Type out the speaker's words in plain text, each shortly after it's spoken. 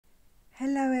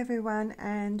Hello everyone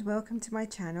and welcome to my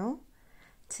channel.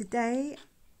 Today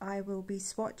I will be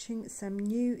swatching some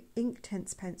new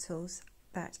Inktense pencils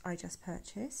that I just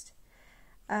purchased.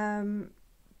 They're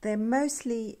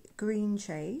mostly green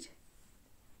shade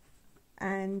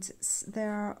and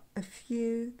there are a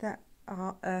few that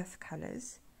are earth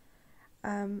colours.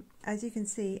 As you can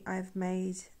see, I've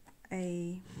made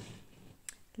a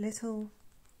little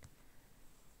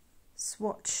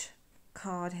swatch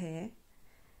card here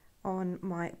on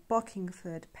my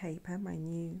Bockingford paper, my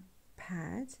new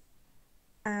pad.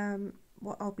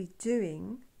 What I'll be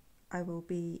doing, I will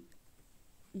be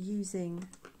using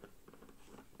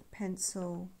the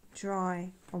pencil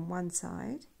dry on one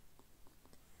side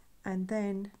and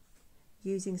then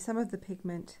using some of the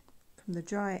pigment from the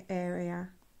dry area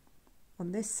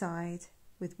on this side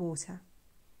with water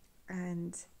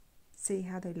and see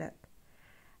how they look.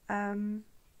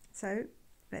 So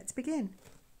let's begin.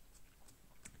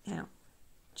 Now,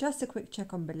 just a quick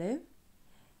check on Baloo.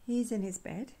 He's in his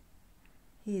bed.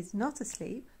 He is not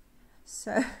asleep,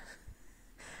 so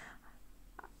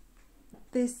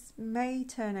this may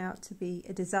turn out to be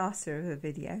a disaster of a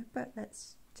video, but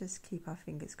let's just keep our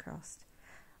fingers crossed.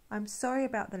 I'm sorry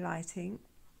about the lighting.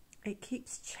 It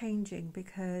keeps changing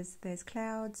because there's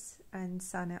clouds and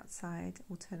sun outside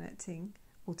alternating.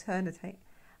 I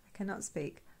cannot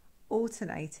speak.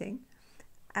 Alternating.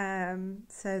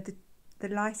 So the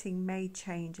lighting may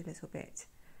change a little bit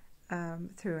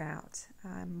throughout.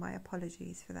 My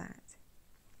apologies for that.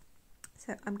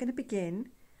 So I'm going to begin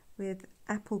with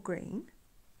apple green,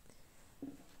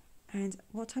 and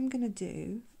what I'm going to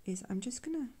do is I'm just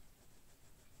going to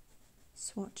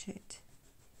swatch it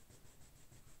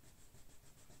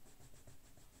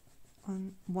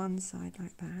on one side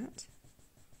like that.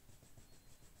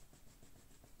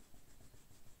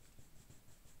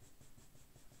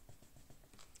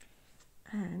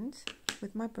 And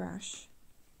with my brush,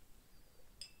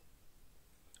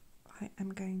 I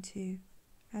am going to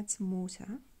add some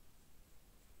water,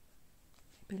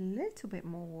 maybe a little bit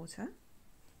more water,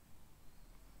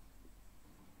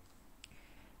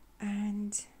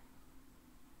 and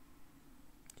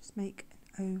just make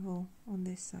an oval on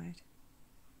this side.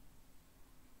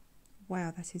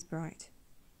 Wow, that is bright.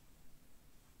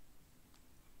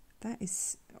 That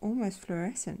is almost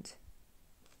fluorescent.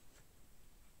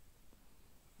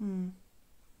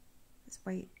 Let's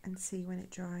wait and see when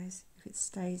it dries, if it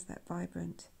stays that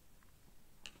vibrant.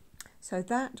 So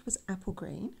that was apple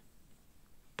green.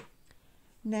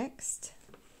 Next,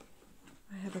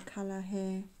 I have a colour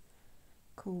here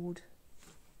called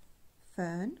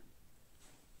fern,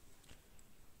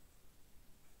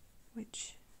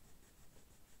 which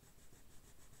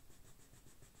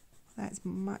that's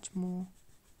much more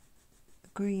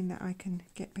green that I can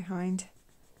get behind.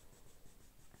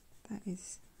 That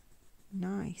is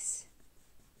nice.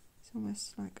 It's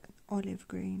almost like an olive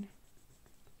green.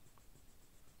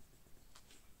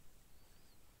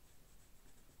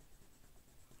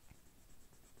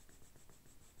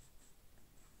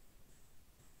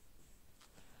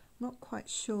 Not quite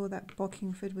sure that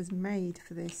Bockingford was made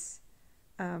for this,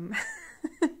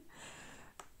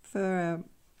 for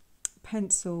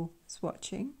pencil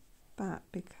swatching, but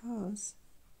because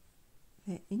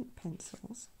they're ink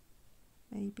pencils,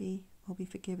 maybe I'll be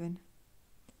forgiven.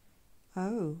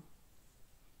 Oh.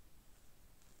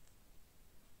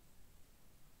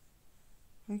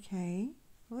 Okay.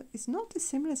 Well, it's not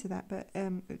dissimilar to that, but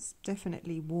it's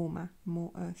definitely warmer,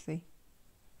 more earthy.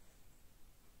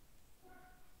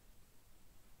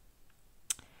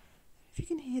 If you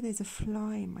can hear, there's a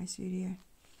fly in my studio.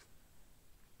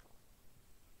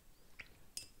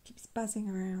 Keeps buzzing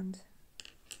around.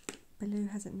 Baloo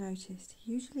hasn't noticed.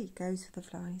 He usually goes for the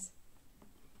flies.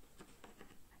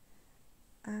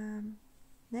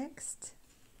 Next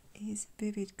is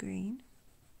vivid green.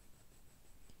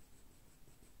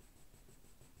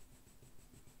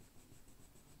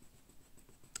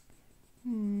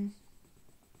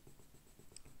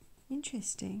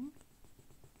 Interesting.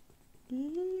 A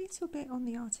little bit on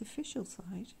the artificial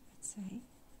side, I'd say.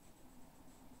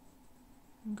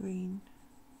 Green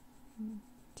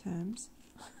terms.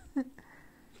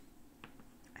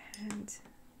 And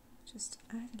just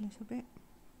add a little bit.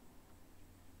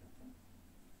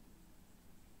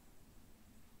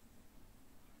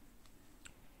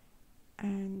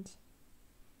 And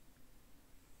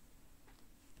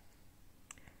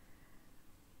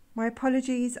my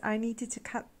apologies, I needed to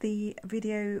cut the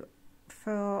video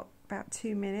for about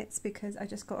 2 minutes because I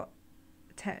just got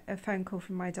a phone call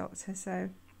from my doctor. So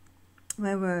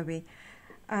where were we?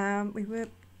 We were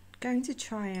going to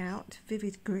try out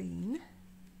vivid green.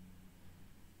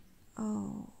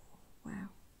 Oh wow,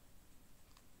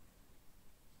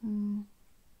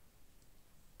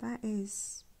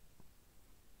 it's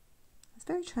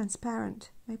very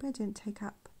transparent. Maybe I didn't take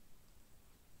up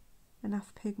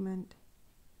enough pigment.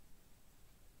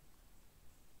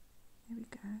 There we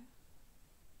go.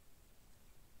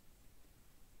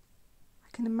 I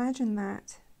can imagine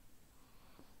that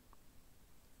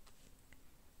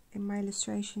in my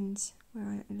illustrations where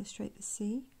I illustrate the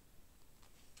sea.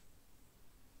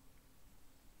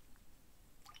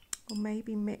 Or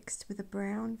maybe mixed with a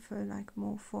brown for like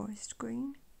more forest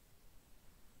green.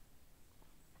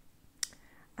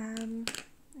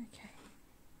 Okay.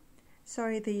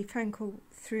 Sorry, the phone call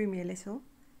threw me a little.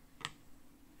 So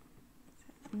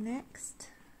next,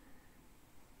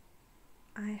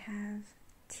 I have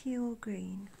teal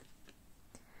green.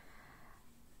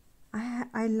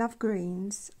 I love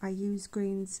greens. I use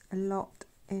greens a lot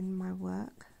in my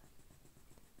work.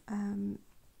 And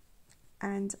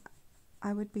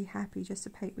I would be happy just to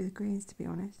paint with greens, to be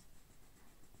honest.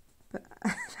 But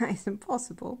that is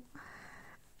impossible.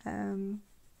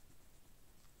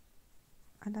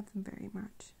 I love them very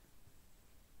much.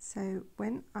 So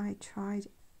when I tried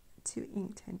 2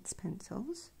 Inktense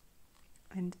pencils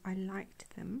and I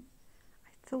liked them, I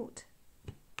thought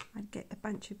I'd get a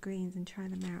bunch of greens and try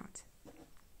them out.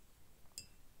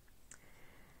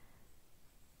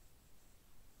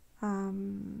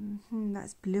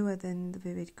 That's bluer than the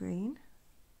vivid green.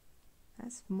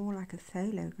 That's more like a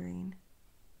phthalo green.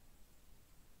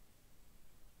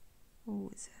 Oh,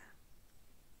 it's a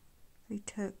very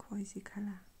turquoisey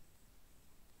colour.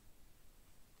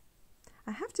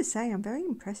 I have to say I'm very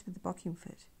impressed with the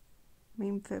Bockingford. I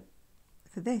mean, for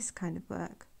this kind of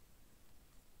work,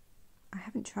 I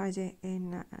haven't tried it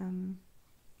in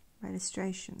my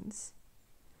illustrations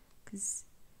because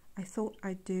I thought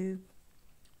I'd do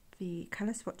the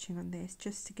colour swatching on this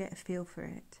just to get a feel for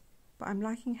it. But I'm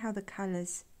liking how the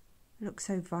colours look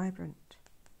so vibrant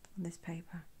on this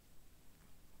paper.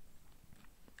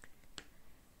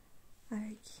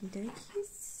 Okie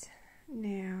dokies.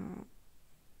 Now,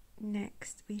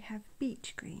 next we have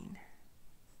beach green.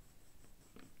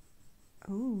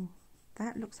 Oh,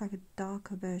 that looks like a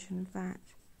darker version of that.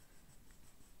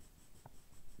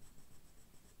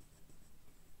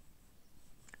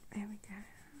 There we go.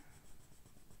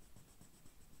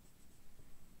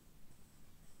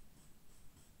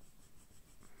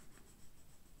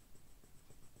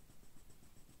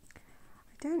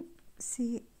 I don't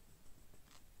see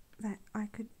that I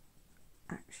could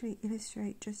actually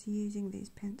illustrate just using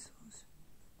these pencils.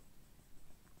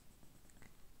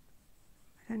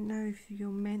 I don't know if you're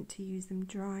meant to use them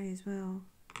dry as well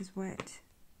as wet.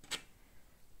 I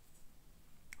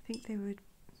think they would,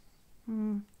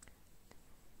 they're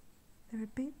a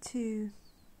bit too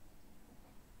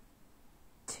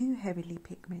heavily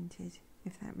pigmented,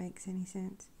 if that makes any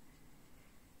sense.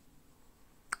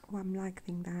 Oh, I'm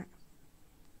liking that.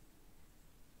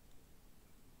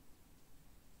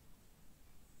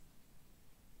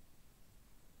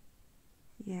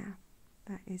 Yeah,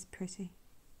 that is pretty.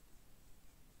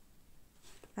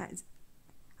 That is,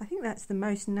 I think that's the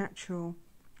most natural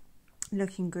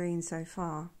looking green so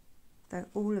far, though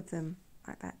all of them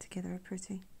like that together are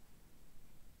pretty.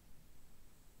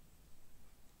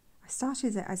 I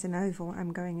started it as an oval,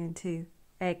 I'm going into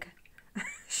egg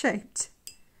shaped.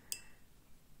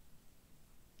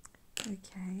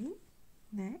 Okay,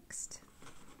 next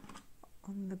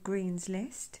on the greens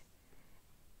list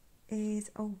is,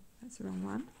 oh, that's the wrong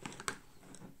one,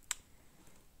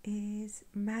 is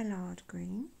mallard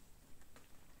green.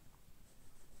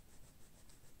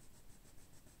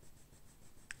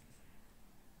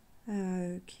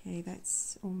 Okay,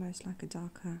 that's almost like a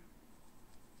darker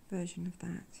version of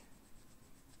that.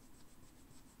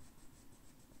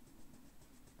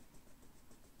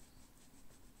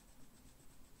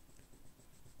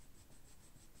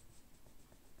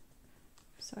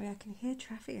 Sorry, I can hear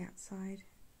traffic outside.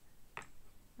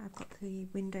 I've got the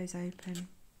windows open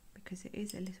because it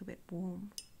is a little bit warm.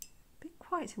 Been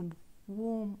quite a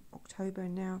warm October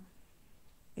now.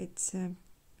 It's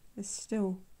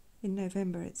still in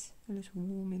November. It's a little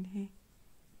warm in here.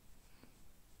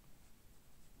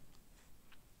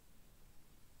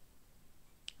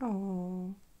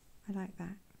 Oh, I like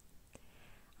that.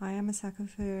 I am a sucker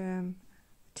for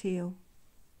teal.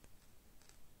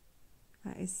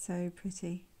 That is so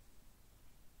pretty.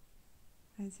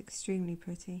 That is extremely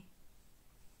pretty.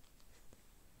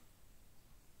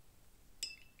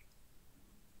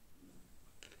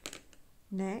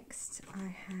 Next,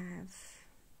 I have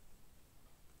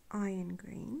iron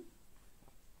green.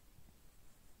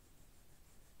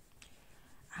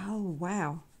 Oh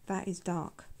wow, that is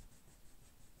dark.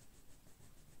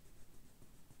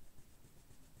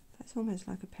 That's almost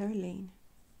like a perylene.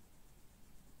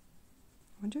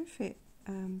 wonder if it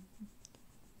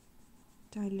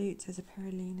dilutes as a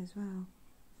perylene as well.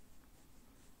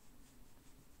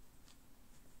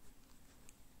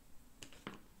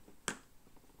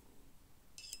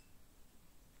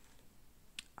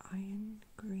 Iron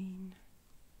green.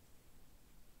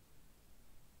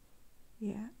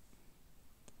 Yeah,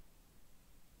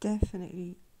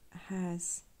 definitely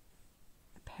has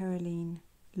a perylene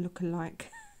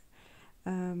look-alike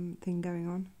thing going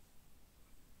on.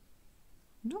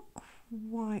 Not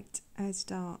quite as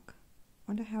dark.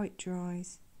 Wonder how it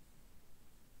dries.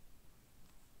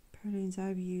 Perylene's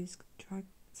overused, dry,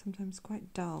 sometimes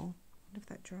quite dull. Wonder if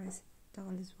that dries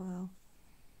dull as well.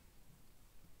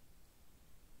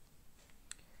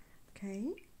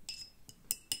 Okay.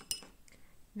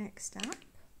 Next up,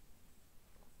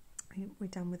 we're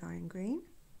done with iron green.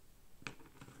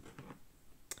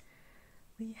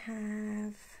 We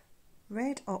have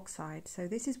red oxide. So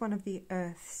this is one of the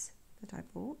earths that I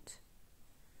bought.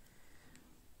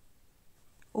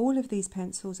 All of these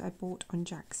pencils I bought on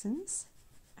Jackson's,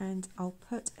 and I'll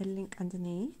put a link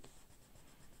underneath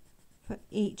for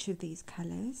each of these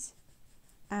colours.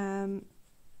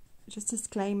 Just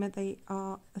disclaimer, they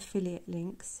are affiliate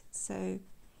links, so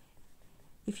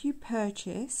if you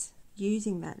purchase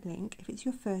using that link, if it's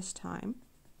your first time,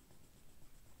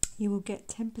 you will get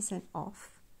 10%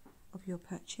 off of your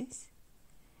purchase.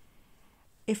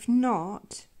 If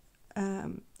not,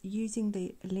 using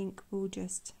the link will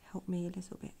just help me a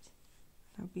little bit.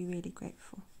 I'll be really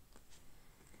grateful,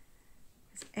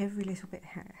 because every little bit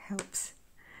helps.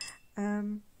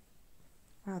 Wow,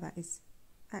 that is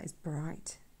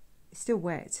bright. It's still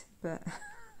wet, but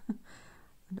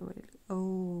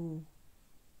oh,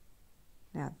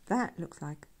 now that looks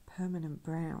like permanent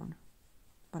brown.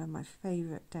 One of my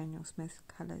favourite Daniel Smith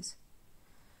colours.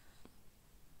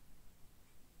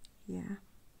 Yeah.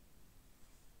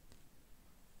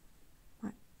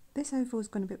 Right. This oval's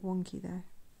gone a bit wonky though.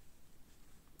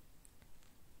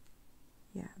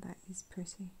 Yeah, that is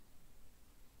pretty.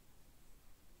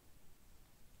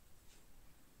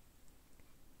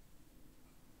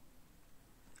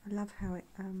 I love how it,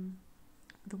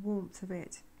 the warmth of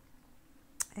it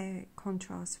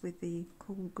contrasts with the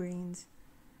cool greens.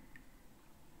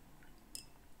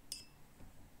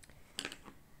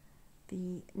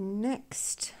 The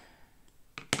next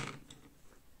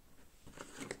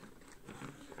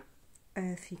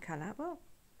earthy colour, well,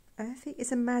 earthy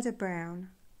is a madder brown.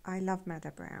 I love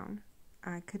madder brown.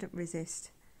 I couldn't resist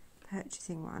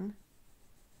purchasing one.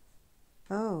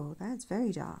 Oh, that's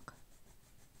very dark.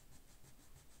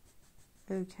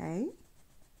 Okay,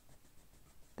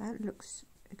 that looks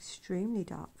extremely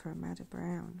dark for a madder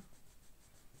brown.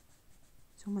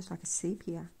 It's almost like a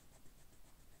sepia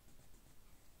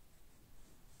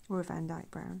or a Van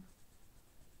Dyke brown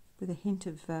with a hint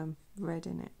of red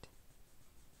in it.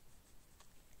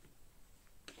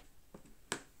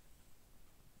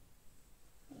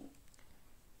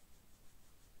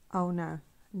 Oh no,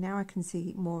 now I can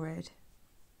see more red.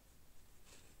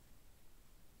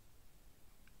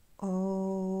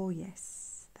 Oh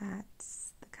yes,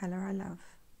 that's the colour I love.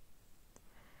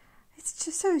 It's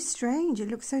just so strange, it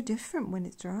looks so different when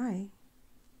it's dry.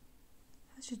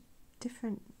 Such a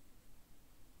different,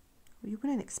 well, you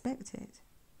wouldn't expect it.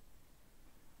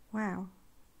 Wow,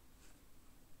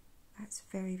 that's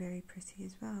very, very pretty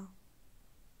as well.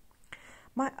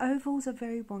 My ovals are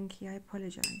very wonky, I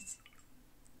apologise.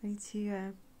 I need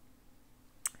to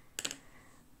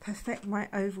perfect my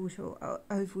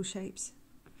oval shapes.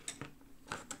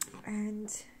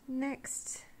 And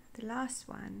next, the last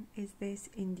one is this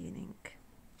Indian ink,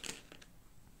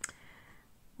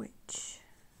 which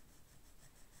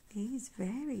is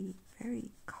very, very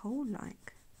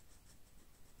coal-like.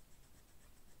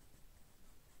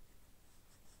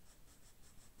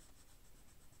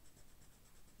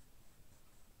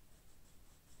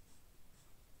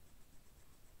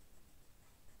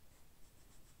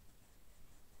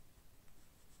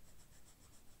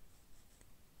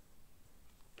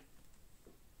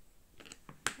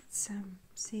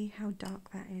 Let's see how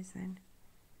dark that is then.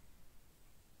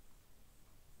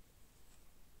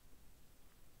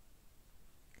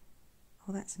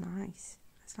 Oh, that's nice.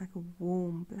 That's like a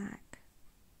warm black.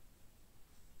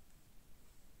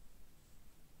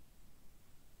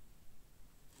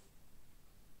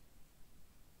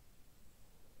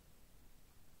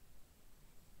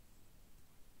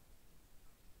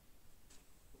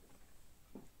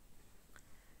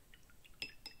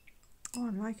 Oh,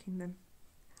 I'm liking them.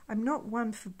 I'm not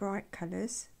one for bright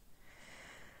colours,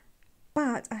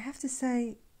 but I have to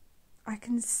say I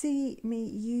can see me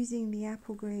using the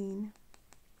apple green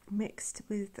mixed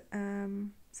with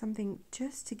something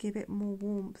just to give it more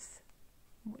warmth,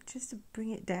 just to bring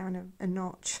it down a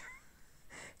notch,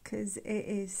 because it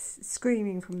is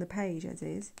screaming from the page as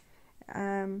is.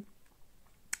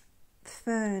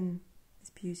 Fern is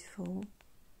beautiful.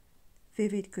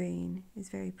 Vivid green is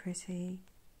very pretty.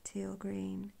 Teal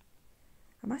green.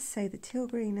 I must say the teal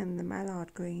green and the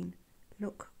mallard green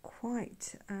look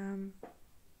quite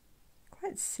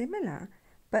similar,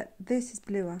 but this is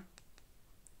bluer,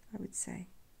 I would say,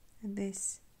 and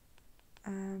this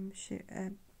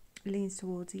leans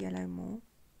towards yellow more.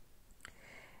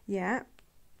 Yeah,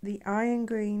 the iron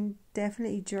green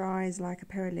definitely dries like a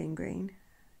perylene green.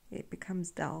 It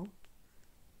becomes dull,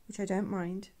 which I don't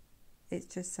mind. It's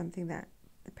just something that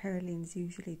the perylenes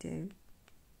usually do.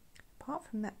 Apart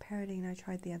from that perylene I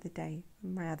tried the other day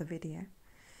in my other video.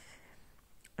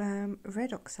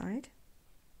 Red oxide.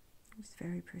 It's a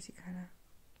very pretty colour.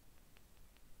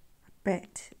 I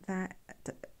bet that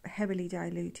heavily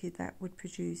diluted that would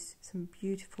produce some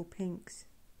beautiful pinks.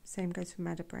 Same goes for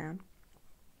Madder Brown.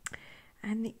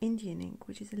 And the Indian ink,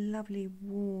 which is a lovely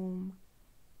warm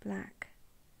black.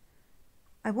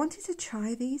 I wanted to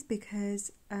try these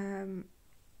because I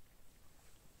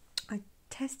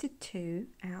tested 2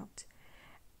 out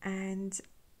and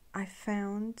I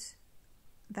found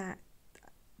that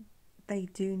they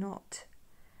do not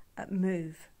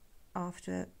move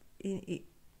after it.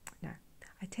 No,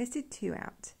 I tested 2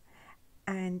 out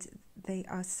and they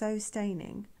are so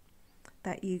staining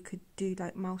that you could do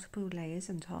like multiple layers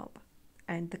on top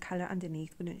and the colour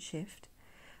underneath wouldn't shift,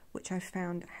 which I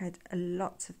found had a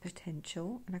lot of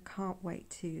potential, and I can't wait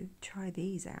to try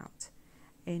these out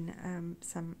in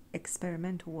some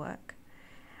experimental work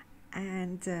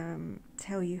and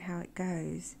tell you how it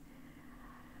goes.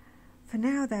 For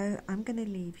now though, I'm going to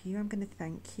leave you. I'm going to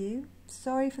thank you.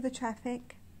 Sorry for the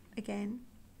traffic again.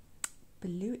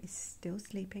 Baloo is still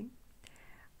sleeping.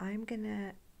 I'm going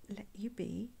to let you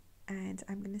be, and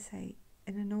I'm going to say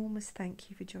an enormous thank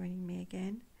you for joining me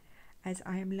again, as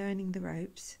I am learning the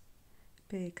ropes,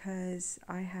 because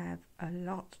I have a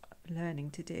lot of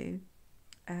learning to do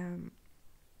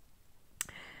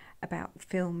about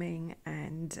filming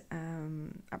and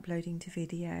uploading to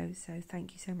video. So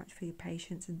thank you so much for your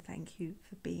patience, and thank you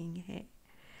for being here.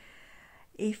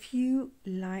 If you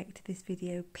liked this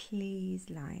video,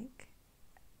 please like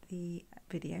the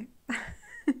video.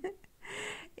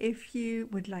 If you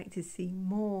would like to see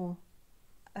more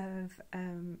of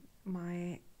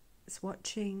my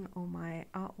swatching or my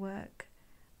artwork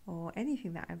or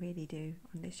anything that I really do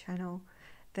on this channel,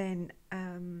 then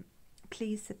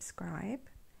please subscribe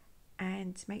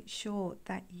and make sure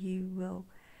that you will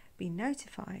be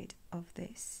notified of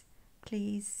this.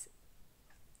 Please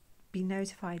be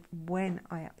notified when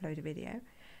I upload a video.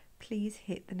 Please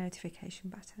hit the notification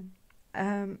button.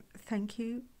 Thank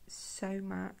you so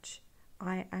much.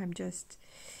 I am just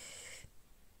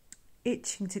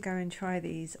itching to go and try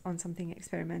these on something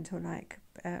experimental like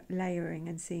layering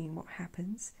and seeing what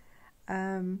happens.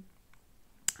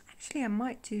 Actually, I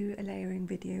might do a layering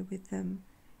video with them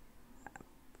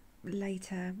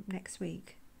later next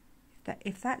week.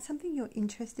 If that's something you're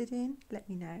interested in, let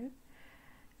me know.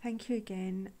 Thank you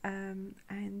again,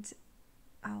 and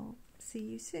I'll see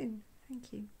you soon.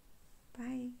 Thank you.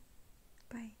 Bye.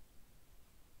 Bye.